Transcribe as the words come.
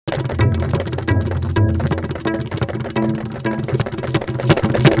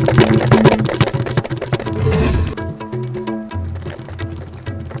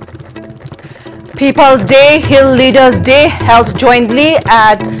People's Day, Hill Leaders Day held jointly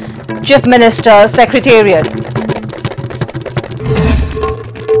at Chief Minister's Secretariat.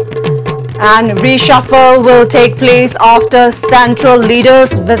 And reshuffle will take place after Central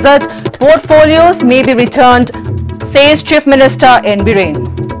Leaders' visit. Portfolios may be returned, says Chief Minister N.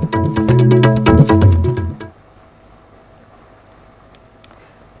 Biren.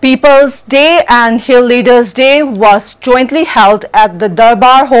 People's Day and Hill Leaders Day was jointly held at the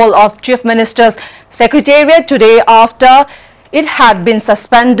Darbar Hall of Chief Minister's Secretariat today after it had been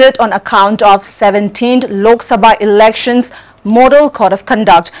suspended on account of 17th Lok Sabha elections Model Code of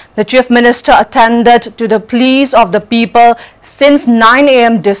Conduct. The Chief Minister attended to the pleas of the people since 9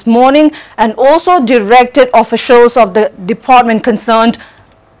 a.m. this morning and also directed officials of the department concerned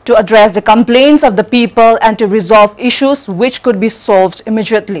to address the complaints of the people and to resolve issues which could be solved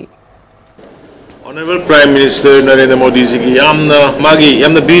immediately. Honorable Prime Minister Narendra Modi ji ki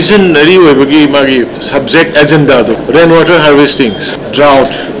yamna visionary hoibagi magi subject agenda do rainwater harvesting,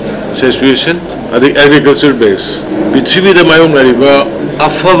 drought situation, agriculture base. Bichibi da mayong nariba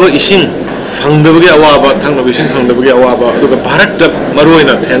afava ising phangdabagi awaba thangna ising phangdabagi awaba aduga Bharat da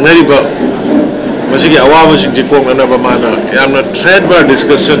maruina thengnariba masigi awaba singji kongnaba mana yamna trade bar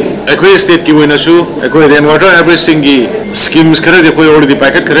discussion ekoi state ki boina su ekoi rainwater harvesting gi schemes khare de koi already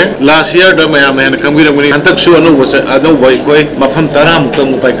packet khare last year da mayam hen khamgira muni antak su anu bai koi mafam taram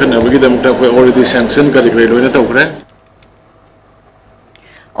kam packet na bagi dam ta koi already sanction kari kare loina ta khare.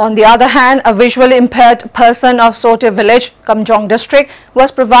 On the other hand, a visually impaired person of Sote village, Kamjong district,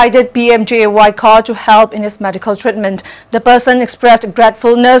 was provided PMJAY card to help in his medical treatment. The person expressed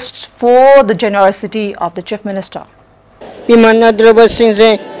gratefulness for the generosity of the Chief Minister.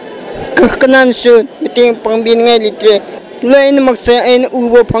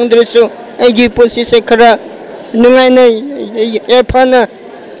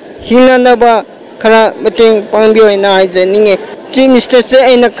 Chief Minister se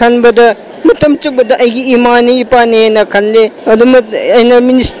aina khanbada matam chubada aigi imani ipane na khanle aduma aina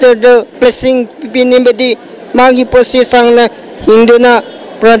minister da blessing pinibadi magi posi sangla hinduna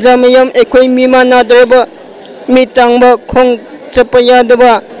prajamayam ekoi mima nadraba mitangba khong chapaya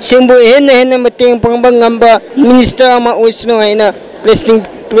daba singbu hen mateng pangba ngamba minister ama oisno aina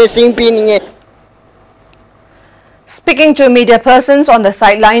blessing pininge. Speaking to media persons on the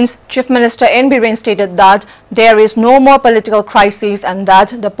sidelines, Chief Minister N. Biren stated that there is no more political crisis and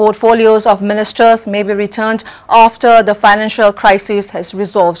that the portfolios of ministers may be returned after the financial crisis has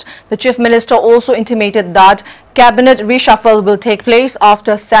resolved. The Chief Minister also intimated that cabinet reshuffle will take place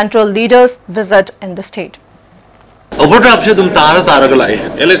after Central Leaders' visit in the state. Overdraft se dum tara galai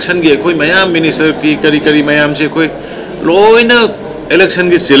election ge koi mayam minister ki kari mayam se koi loina election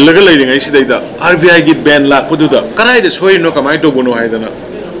ki chillaga leiringai sidaida RBI ki ban lakpaduda karai de soino kamai to bono haidana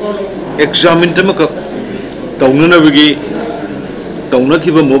examine tamaka taununa bigi tauna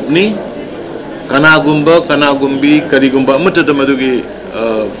kiba mopni kanagumba kanagumbi karigumba amata madugi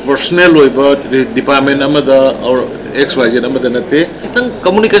personnel oiba department amada or XYZ amada nate tang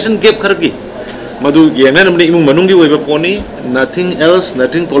communication gap khargi madu yenga namni imung manungi oiba poni nothing else,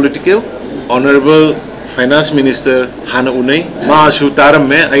 nothing political. Honorable Finance Minister Hana Unai Masu Taram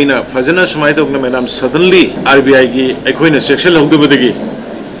me aina fazana sumai to madam suddenly RBI ki ekhoina section lagdubadagi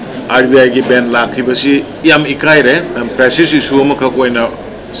RBI ki ban lakhibasi yam ikai re precious issue ma koina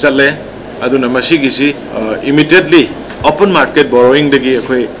challe aduna masigi si immediately open market borrowing dagi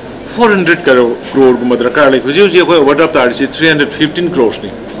ekhoi 400 crore gu madrakar le huji ekhoi overdraft tarchi 315 crores ni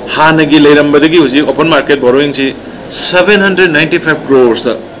hana gi leiram badagi huji open market borrowing chi 795 crores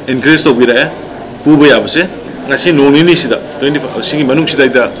da increase to bira Puba yabse ngasi nonini sida 25 singi manung sida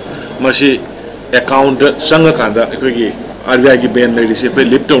ida masi account sanga kanda ekoi RBI ki ban lady se ekoi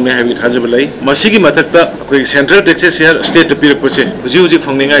lip tone habit hajabalai masi ki mathakta ekoi central taxes share state pirak pase huji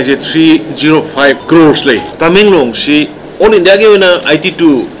phangningai je 305 crores lei Tamenglong si all India ge na IT2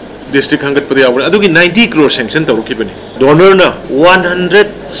 district hangat padi awra adugi 90 crores sanction tawrukibani donor na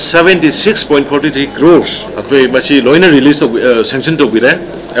 176.43 crores ekoi masi loina release sanction to bira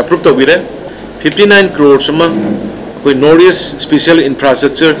approve to bira 59 crores sama koi Northeast Special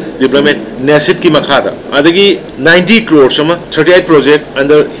Infrastructure Development NASID ki makhada adagi 90 crores sama 38 project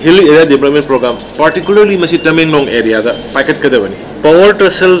under Hill Area Development Program particularly masi Tamenglong area da packet kadabani power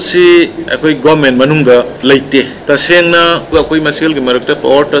tussle si koi government manungda leite tasengna koi masil ki marakta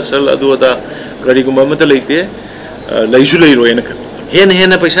power tussle adu da gari gumba mata leite laisu leiro ena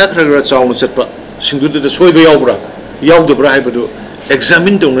hen paisa khara chaunu chatpa singdu da soiba yaubra yaudabra haibadu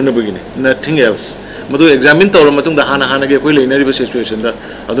examine tongna begini nothing else madu examine tawra matung da hana ge koi leinari situation da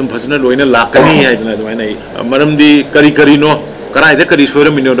adum phajna loina lakani haidna maramdi kari no कराई दे करी सोरे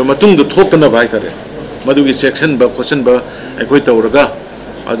मिनो दो मतुंग दो थोप ना भाई करे मधु की सेक्शन बा क्वेश्चन बा कोई तौरगा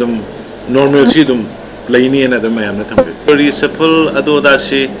अदम नॉर्मल सी दम लाइनी है ना दम मैं थम very simple अदो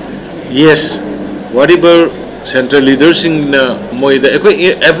दासी yes whatever central leadership na moi da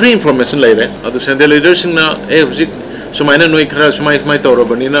every information lai re अदो central leadership na हुजिक सुमाइना नोई खरा सुमाइ खमाइ तौर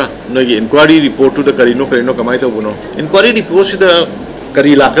बनी ना नोई इंक्वायरी रिपोर्ट टू द करीनो कमाई तो बुनो इंक्वायरी रिपोर्ट से द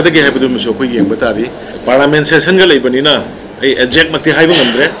करी लाकद के है बदुम सो कोई बता रही पार्लियामेंट सेशन का लई बनी ना ए एग्जैक्ट मते हाइबो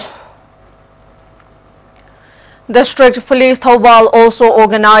नंद्रे District Police Thoubal also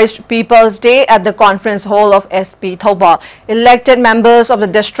organized People's Day at the conference hall of SP Thoubal. Elected members of the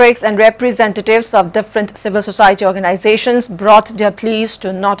districts and representatives of different civil society organizations brought their pleas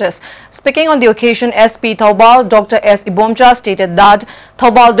to notice. Speaking on the occasion, SP Thoubal, Dr. S. Ibomcha stated that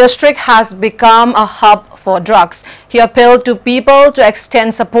Thoubal district has become a hub for drugs. He appealed to people to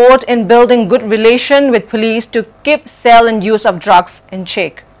extend support in building good relation with police to keep sale and use of drugs in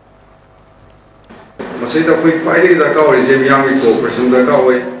check. मसीदा कोई फायदे दरकार हो जे Miami cooperation दरकार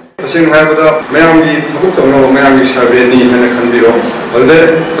हो तसें हायबदा Miami थबुक तौनो Miami सर्वे नी हने खनबिरो बल्दे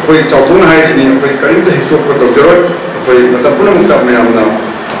कोई चौथुन हायसिनी कोई करिम ते हितो को तौजरो कोई मतलब पुनः मुक्ता मयामना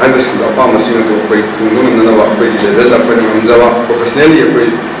हायबसिदा पामसिन तो कोई तुंगुन ननवा कोई लेवल दा कोई मंजवा प्रोफेशनली कोई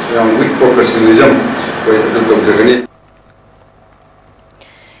याम विथ प्रोफेशनलिज्म कोई तौजगनी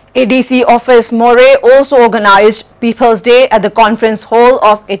ADC office Moray also organized People's Day at the conference hall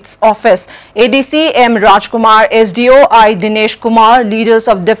of its office. ADC M. Rajkumar, SDO I. Dinesh Kumar, leaders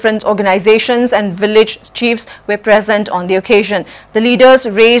of different organizations and village chiefs were present on the occasion. The leaders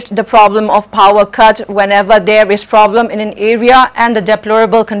raised the problem of power cut whenever there is problem in an area and the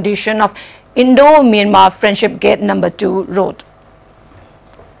deplorable condition of Indo-Myanmar Friendship Gate No. 2 road.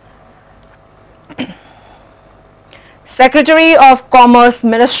 Secretary of Commerce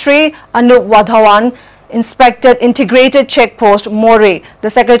Ministry Anup Wadhawan inspected integrated checkpost Moray. The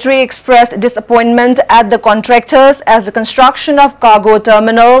secretary expressed disappointment at the contractors as the construction of cargo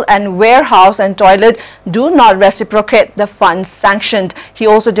terminal and warehouse and toilet do not reciprocate the funds sanctioned. He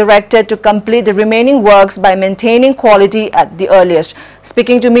also directed to complete the remaining works by maintaining quality at the earliest.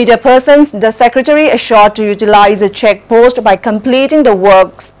 Speaking to media persons, the secretary assured to utilize the checkpost by completing the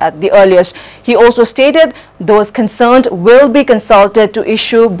works at the earliest. He also stated those concerned will be consulted to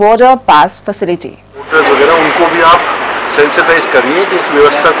issue border pass facility. वगैरह उनको भी आप sensitize करिए कि इस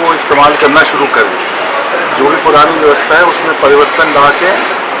व्यवस्था को इस्तेमाल करना शुरू करें। जो भी पुरानी व्यवस्था है उसमें परिवर्तन ला के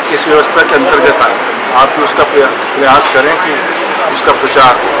इस व्यवस्था के अंतर्गत आए। आप भी उसका प्रयास करें कि उसका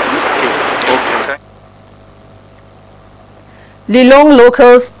प्रचार हो। Lilong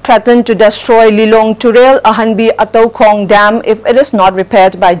locals threaten to destroy Lilong Turel Ahanbi Atokong Dam if it is not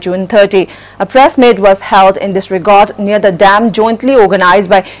repaired by June 30. A press meet was held in this regard near the dam jointly organized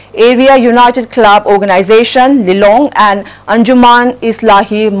by Area United Club Organization Lilong and Anjuman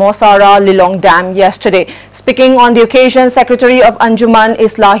Islahi Mosara Lilong Dam yesterday. Speaking on the occasion, Secretary of Anjuman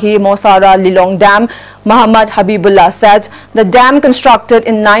Islahi Mosara Lilong Dam Muhammad Habibullah said the dam constructed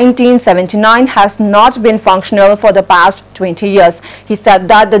in 1979 has not been functional for the past 20 years. He said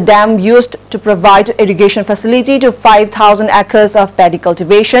that the dam used to provide irrigation facility to 5,000 acres of paddy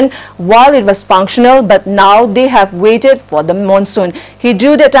cultivation while it was functional, but now they have waited for the monsoon. He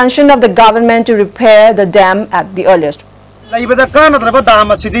drew the attention of the government to repair the dam at the earliest.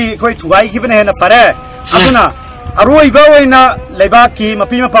 Aroiba Lebaki,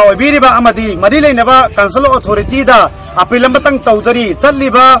 Mapima Power Biriba Amadi, Madile Neva, Council Authority da, Apilamatang Tautari,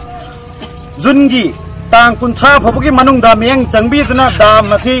 Chaliba, Zungi, Tang Kuntra, Poki Manunda, Miang, Changbitana, da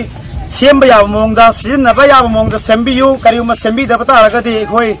Masi, Siembaya among the Sin, Nabaya among the Sembiu, Kariuma Sembi, the Pataragati,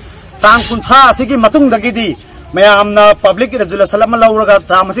 Hoi, Tang Kuntra, Siki Matung the Gidi, Mayamna, Public Regula Salama Laura,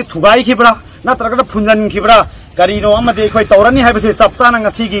 Tamasi, Tugai Kibra, not Ragata Punjan Kibra, Karino Amadi, Hoi, Taurani, Habit, Sapsan and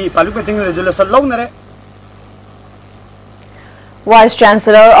Sigi, Public Regula Salonere. Vice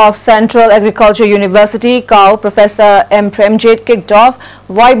Chancellor of Central Agriculture University, KAU, Professor M. Premjit kicked off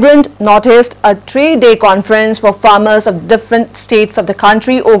Vibrant Northeast, a 3-day conference for farmers of different states of the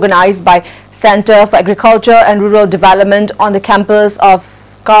country organized by Center for Agriculture and Rural Development on the campus of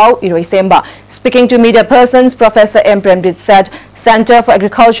KAU, Iroisemba. Speaking to media persons, Professor M. Premjit said Center for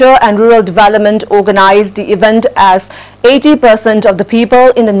Agriculture and Rural Development organized the event as 80% of the people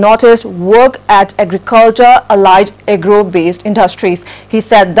in the Northeast work at agriculture-allied agro-based industries. He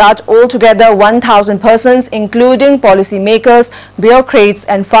said that altogether 1,000 persons, including policymakers, bureaucrats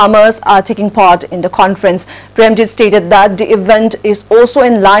and farmers, are taking part in the conference. Premjit stated that the event is also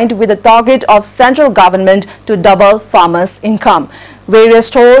in line with the target of central government to double farmers' income. Various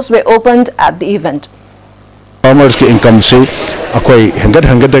stalls were opened at the event. farmers ki income se akoi hangat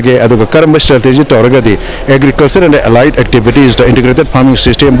aduga karam strategy toragadi agriculture and allied activities the integrated farming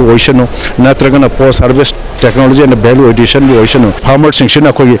system bu oishanu natragana post harvest technology and value addition bu oishanu farmers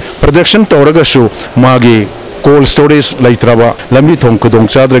section akoi production toragashu magi cold storage laitraba lambi thong kudong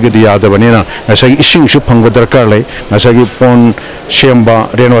chadragadi yadabanina asagi ising shu phangba darkar lai asagi pond shemba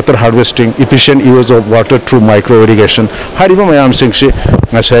rainwater harvesting efficient use of water through micro irrigation hariba mayam singsi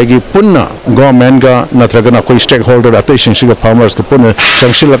asagi punna government ga natragana koi stakeholder atai singsi ga farmers ka punna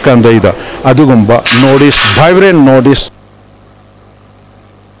changsilakan daida adugumba notice vibrant notice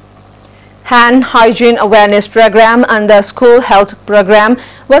Hand hygiene awareness program and the school health program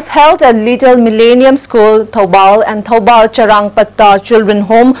was held at Little Millennium School, Thoubal and Thoubal Charangpatta Children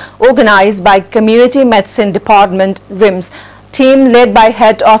Home, organized by Community Medicine Department, RIMS. Team led by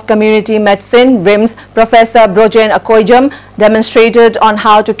Head of Community Medicine, RIMS, Professor Brojen Akoijam, demonstrated on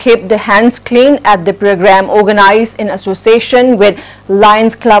how to keep the hands clean at the program organized in association with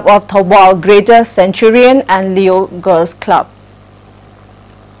Lions Club of Thoubal, Greater Centurion and Leo Girls Club.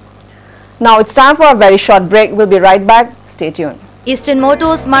 Now it's time for a very short break. We'll be right back. Stay tuned. Eastern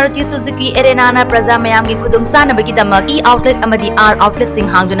Motors, Maruti Suzuki, Erenana, Praza, Mayamgi, Kudung Sanabaki Damak, E-Outlet, Amadi R Outlet, Sing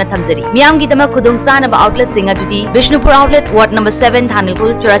Hangduna Thamzari. Miyamgi Damak, Kudung Sanaba Outlet, Singadudi, Vishnupur Outlet, Ward number 7,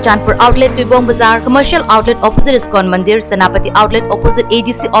 Thanilpur, Churachandpur Outlet, Tuibong Bazaar, Commercial Outlet, opposite Iskon Mandir, Sanapati Outlet, opposite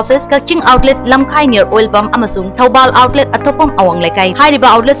ADC Office, Kaching Outlet, Lamkai near Oil Pump, Amasung, Thoubal Outlet, Atopong Awang Lekai,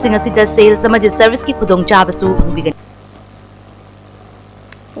 Hairiba Outlet, Singasida Sales, Samadi Service Ki Kudung Chabasu, Bigan.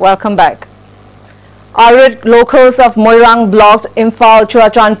 Welcome back. Arid locals of Moirang blocked Imphal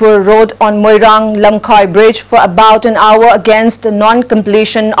Churachandpur Road on Moirang Lamkai Bridge for about an hour against the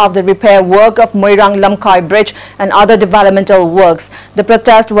non-completion of the repair work of Moirang Lamkai Bridge and other developmental works. The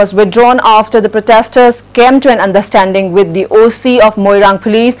protest was withdrawn after the protesters came to an understanding with the OC of Moirang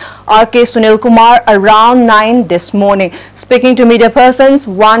Police, R.K. Sunil Kumar, around 9 this morning. Speaking to media persons,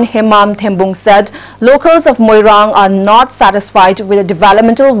 one Hemam Thembung said locals of Moirang are not satisfied with the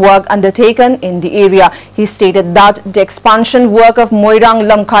developmental work undertaken in the area. He stated that the expansion work of Moirang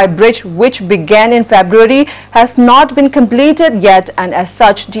Lamkai Bridge, which began in February, has not been completed yet, and as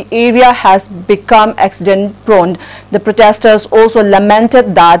such the area has become accident prone. The protesters also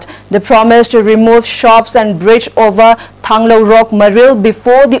lamented that the promise to remove shops and bridge over Thanglo Rock Maril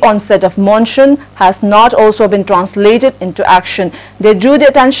before the onset of monsoon has not also been translated into action. They drew the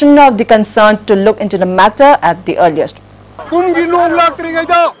attention of the concerned to look into the matter at the earliest. Kungi nong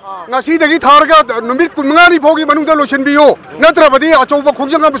laktrigaida ngasi dagi tharga numit kunmangani phogi manungda lotion biyo natrabadi achouba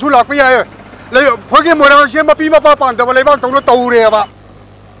khongjanga basu lakpa yae le phoge morang sem mapi mapa pandaba lebak tawno tawreba.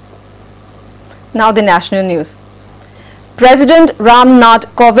 Now the national news. President Ram Nath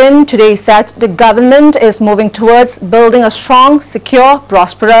Kovind today said the government is moving towards building a strong, secure,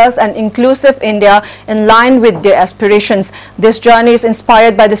 prosperous and inclusive India in line with their aspirations. This journey is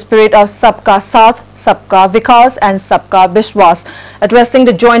inspired by the spirit of Sabka Saath, Sabka Vikas and Sabka Vishwas. Addressing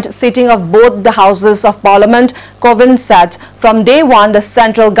the joint sitting of both the houses of parliament, Kovind said, from day one, the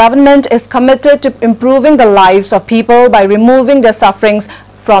central government is committed to improving the lives of people by removing their sufferings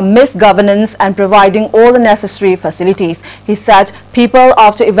from misgovernance and providing all the necessary facilities. He said people,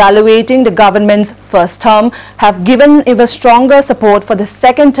 after evaluating the government's first term, have given even stronger support for the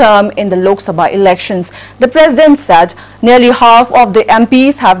second term in the Lok Sabha elections. The president said nearly half of the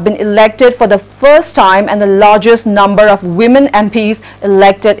MPs have been elected for the first time and the largest number of women MPs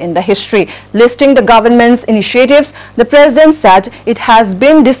elected in the history. Listing the government's initiatives, the president said it has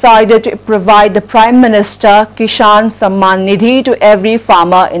been decided to provide the Prime Minister Kishan Samman Nidhi to every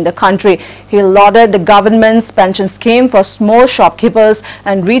farmer in the country. He lauded the government's pension scheme for small shopkeepers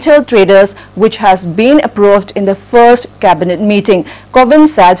and retail traders, which has been approved in the first cabinet meeting. Kovind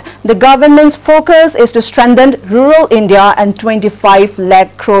said the government's focus is to strengthen rural India and 25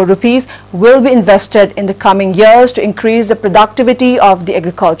 lakh crore rupees will be invested in the coming years to increase the productivity of the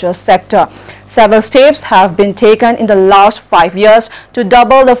agriculture sector. Several steps have been taken in the last 5 years to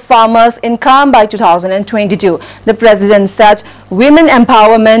double the farmers' income by 2022. The president said women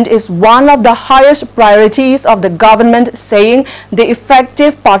empowerment is one of the highest priorities of the government, saying the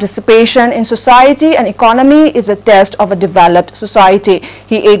effective participation in society and economy is a test of a developed society.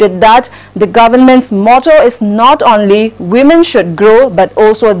 He added that the government's motto is not only women should grow, but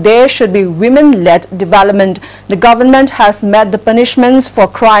also there should be women-led development. The government has made the punishments for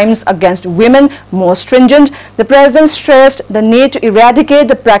crimes against women more stringent. The president stressed the need to eradicate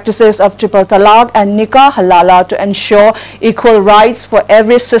the practices of triple talaq and nikah halala to ensure equal rights for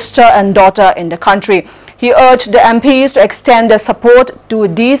every sister and daughter in the country. He urged the MPs to extend their support to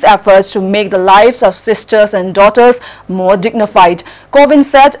these efforts to make the lives of sisters and daughters more dignified. Kovind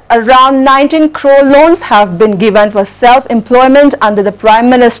said around 19 crore loans have been given for self-employment under the Prime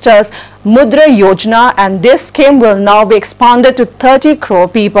Minister's Mudra Yojana, and this scheme will now be expanded to 30 crore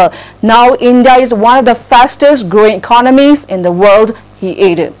people. Now India is one of the fastest growing economies in the world, he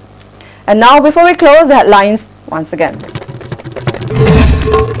added. And now, before we close, the headlines once again.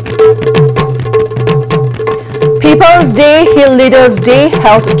 People's Day, Hill Leaders Day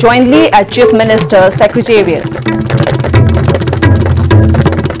held jointly at Chief Minister's Secretariat.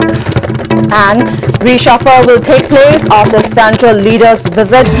 And reshuffle will take place after Central Leaders'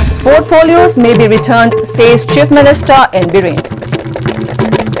 visit. Portfolios may be returned, says Chief Minister in Biren.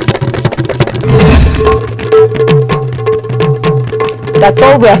 That's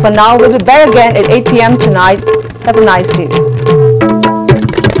all we have for now. We'll be back again at 8 p.m. tonight. Have a nice day.